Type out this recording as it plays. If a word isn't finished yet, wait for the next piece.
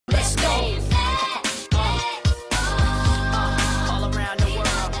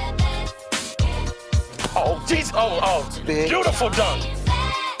geez, beautiful dunk.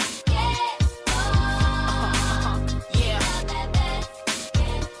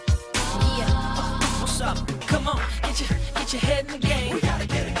 What's up? Come on, get your head in the game. We gotta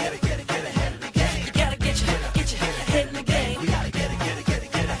get ahead of the game. You gotta get your head in the game. We gotta get ahead of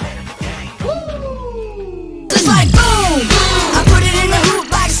the game. Woo! It's like boom, I put it in the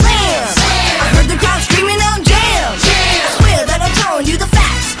hoop like slam. I heard the crowd screaming out jam. I swear that I'm telling you the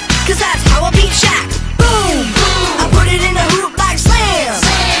facts, cause that's how I beat Shaq. Boom, I put it in the hoop like slam.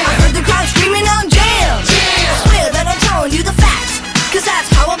 I heard the crowd screaming out jam. I swear that I'm telling you the facts, cause that's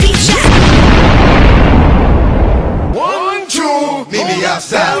how I beat Shaq. 1, 2, meet me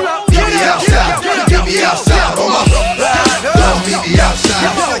outside, meet me outside, meet me outside on my don't meet me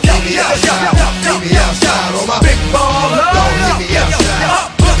outside, meet me outside, meet me outside on my big baller. Don't meet me outside,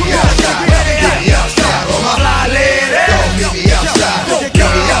 meet me outside, meet me outside on my fly lady. Don't meet me outside, meet me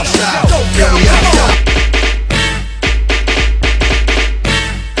outside, meet me outside.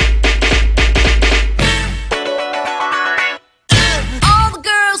 All the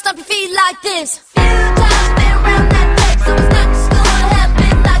girls stomp your feet like this. Few times been around that track, so it's not just gonna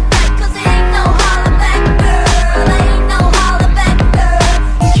happen like that. Cause it ain't no holler back, girl. Ain't no holler back, girl.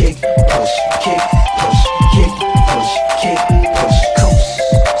 Kick, push, kick, push, kick, push, kick, push, coast.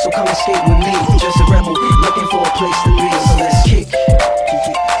 So come and skate with me, just a rebel looking for a place to be. So let's kick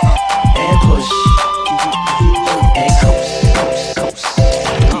and push and coast, coast, coast.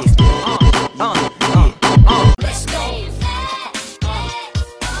 Let's go.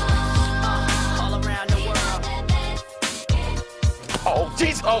 All around the world. Oh,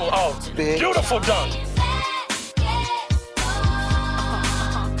 geez, beautiful dunk.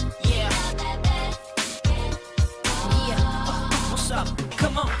 Yeah. What's up?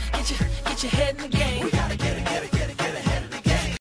 Come on, get your head in the game.